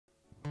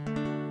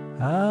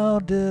How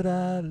did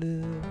I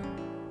live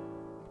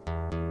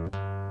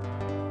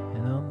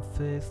in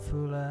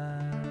unfaithful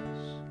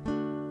eyes?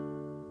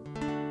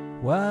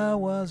 Why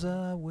was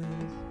I with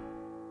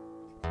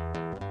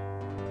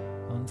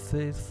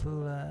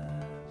unfaithful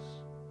eyes?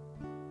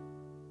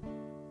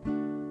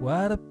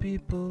 Why do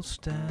people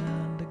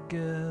stand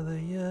together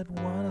yet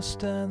wanna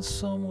stand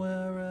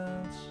somewhere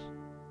else?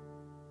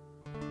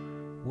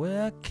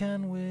 Where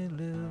can we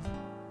live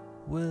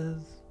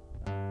with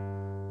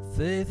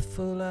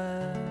faithful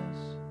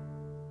eyes?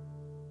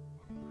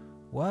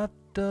 What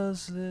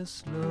does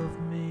this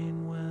love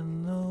mean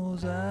when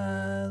those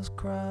eyes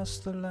cross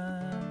the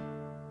line?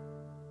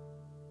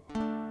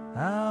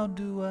 How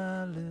do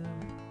I live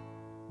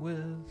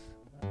with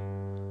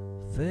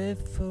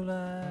faithful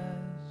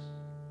eyes?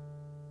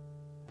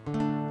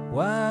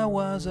 Why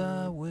was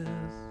I with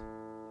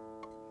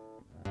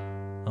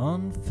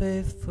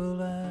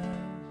unfaithful eyes?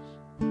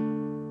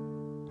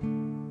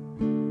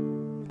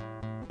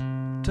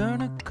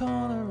 Turn a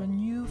corner, a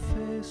new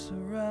face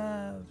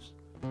arrives.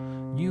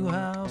 New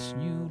house,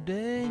 new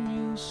day,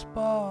 new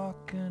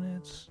spark, and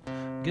it's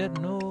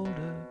getting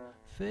older.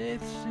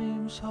 Faith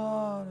seems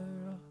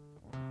harder.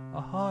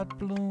 A heart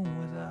bloom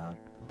without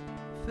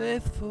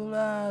faithful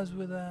eyes.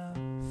 Without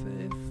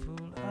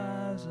faithful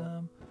eyes,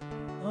 I'm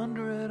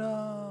under it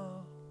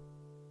all.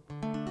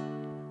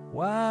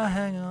 Why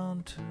hang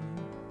on to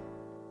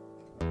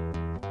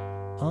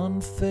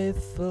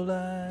unfaithful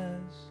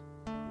eyes?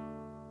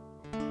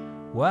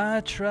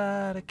 Why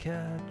try to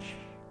catch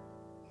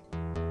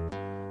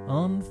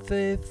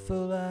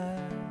unfaithful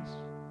eyes?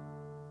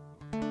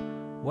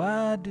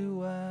 Why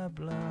do I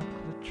block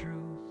the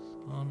truth?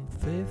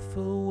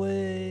 Unfaithful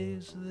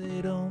ways,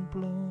 they don't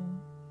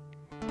bloom.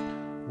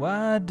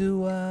 Why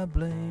do I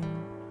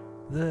blame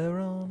their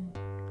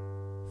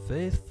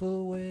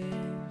unfaithful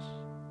ways?